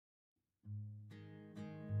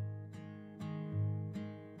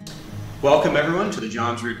Welcome everyone to the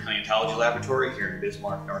Johns Root Paleontology Laboratory here in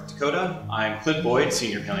Bismarck, North Dakota. I'm Clint Boyd,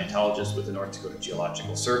 Senior Paleontologist with the North Dakota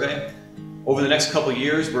Geological Survey. Over the next couple of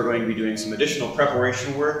years, we're going to be doing some additional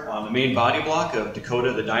preparation work on the main body block of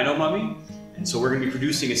Dakota the Dinomummy. And so we're going to be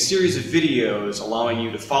producing a series of videos allowing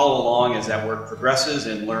you to follow along as that work progresses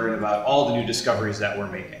and learn about all the new discoveries that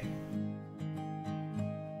we're making.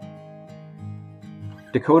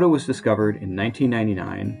 Dakota was discovered in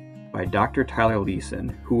 1999 by Dr. Tyler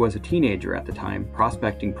Leeson, who was a teenager at the time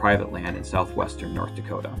prospecting private land in southwestern North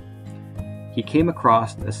Dakota. He came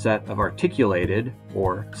across a set of articulated,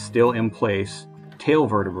 or still in place, tail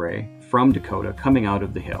vertebrae from Dakota coming out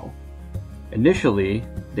of the hill. Initially,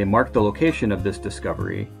 they marked the location of this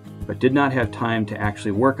discovery, but did not have time to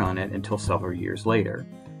actually work on it until several years later.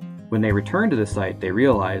 When they returned to the site, they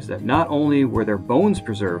realized that not only were there bones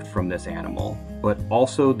preserved from this animal, but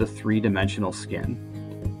also the three-dimensional skin.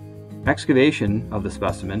 Excavation of the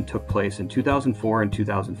specimen took place in 2004 and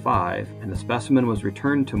 2005, and the specimen was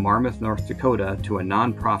returned to Marmarth, North Dakota to a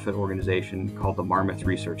non-profit organization called the Marmarth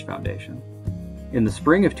Research Foundation. In the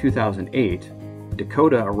spring of 2008,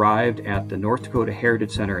 Dakota arrived at the North Dakota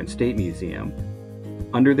Heritage Center and State Museum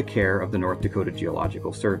under the care of the North Dakota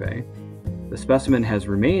Geological Survey. The specimen has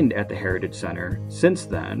remained at the Heritage Center since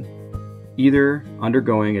then, either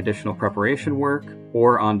undergoing additional preparation work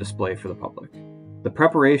or on display for the public. The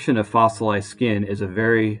preparation of fossilized skin is a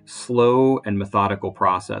very slow and methodical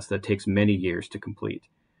process that takes many years to complete.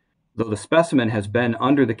 Though the specimen has been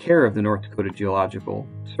under the care of the North Dakota Geological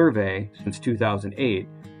Survey since 2008,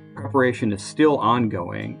 preparation is still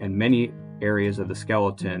ongoing and many areas of the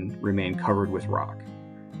skeleton remain covered with rock.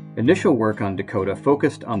 Initial work on Dakota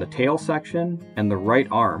focused on the tail section and the right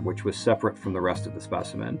arm, which was separate from the rest of the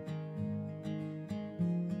specimen.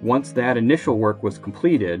 Once that initial work was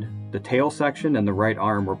completed, the tail section and the right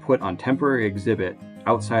arm were put on temporary exhibit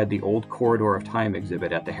outside the old Corridor of Time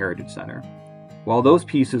exhibit at the Heritage Center. While those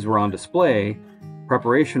pieces were on display,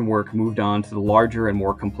 preparation work moved on to the larger and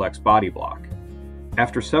more complex body block.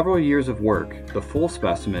 After several years of work, the full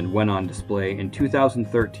specimen went on display in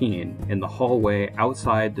 2013 in the hallway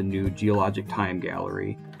outside the new Geologic Time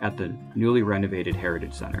Gallery at the newly renovated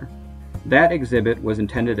Heritage Center. That exhibit was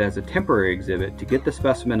intended as a temporary exhibit to get the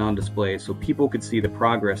specimen on display so people could see the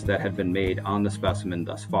progress that had been made on the specimen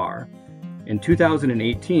thus far. In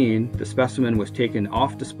 2018, the specimen was taken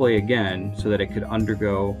off display again so that it could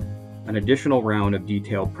undergo an additional round of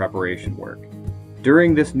detailed preparation work.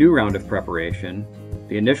 During this new round of preparation,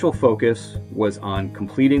 the initial focus was on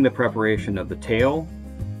completing the preparation of the tail,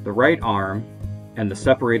 the right arm, and the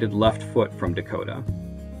separated left foot from Dakota.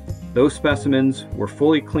 Those specimens were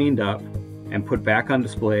fully cleaned up and put back on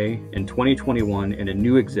display in 2021 in a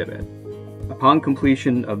new exhibit. Upon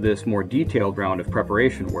completion of this more detailed round of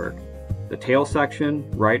preparation work, the tail section,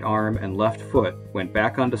 right arm, and left foot went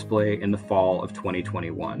back on display in the fall of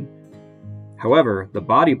 2021. However, the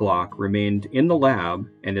body block remained in the lab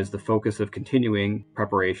and is the focus of continuing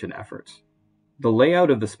preparation efforts. The layout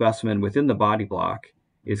of the specimen within the body block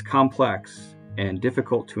is complex and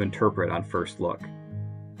difficult to interpret on first look.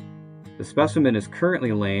 The specimen is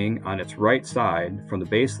currently laying on its right side from the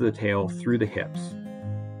base of the tail through the hips.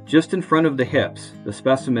 Just in front of the hips, the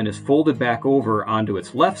specimen is folded back over onto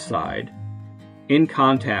its left side in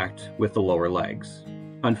contact with the lower legs.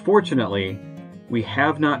 Unfortunately, we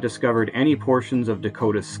have not discovered any portions of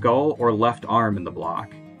Dakota's skull or left arm in the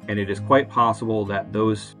block, and it is quite possible that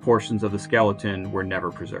those portions of the skeleton were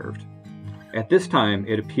never preserved. At this time,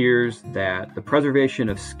 it appears that the preservation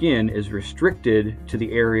of skin is restricted to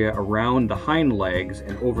the area around the hind legs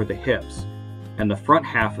and over the hips, and the front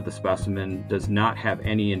half of the specimen does not have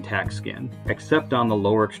any intact skin, except on the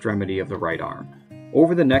lower extremity of the right arm.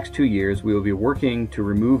 Over the next 2 years, we will be working to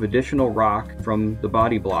remove additional rock from the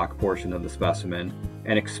body block portion of the specimen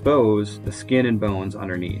and expose the skin and bones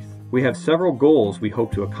underneath. We have several goals we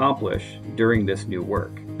hope to accomplish during this new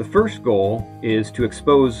work. The first goal is to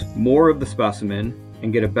expose more of the specimen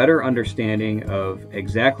and get a better understanding of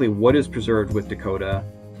exactly what is preserved with Dakota,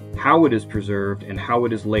 how it is preserved, and how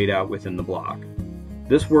it is laid out within the block.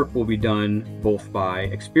 This work will be done both by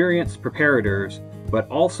experienced preparators, but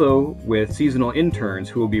also with seasonal interns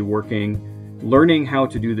who will be learning how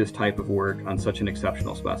to do this type of work on such an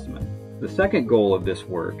exceptional specimen. The second goal of this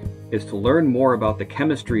work is to learn more about the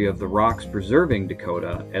chemistry of the rocks preserving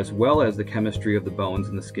Dakota, as well as the chemistry of the bones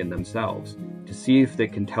and the skin themselves, to see if they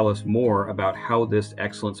can tell us more about how this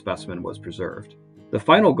excellent specimen was preserved. The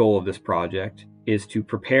final goal of this project is to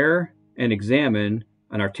prepare and examine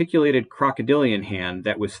an articulated crocodilian hand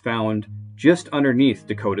that was found just underneath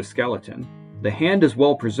Dakota's skeleton. The hand is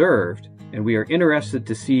well preserved, and we are interested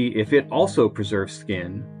to see if it also preserves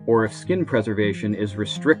skin, or if skin preservation is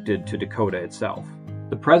restricted to Dakota itself.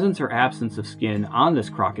 The presence or absence of skin on this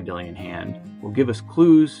crocodilian hand will give us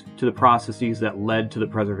clues to the processes that led to the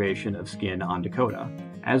preservation of skin on Dakota.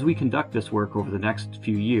 As we conduct this work over the next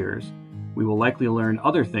few years, we will likely learn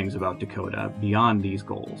other things about Dakota beyond these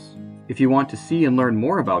goals. If you want to see and learn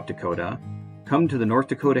more about Dakota, come to the North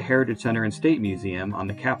Dakota Heritage Center and State Museum on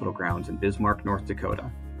the Capitol grounds in Bismarck, North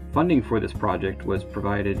Dakota. Funding for this project was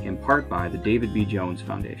provided in part by the David B. Jones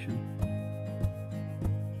Foundation.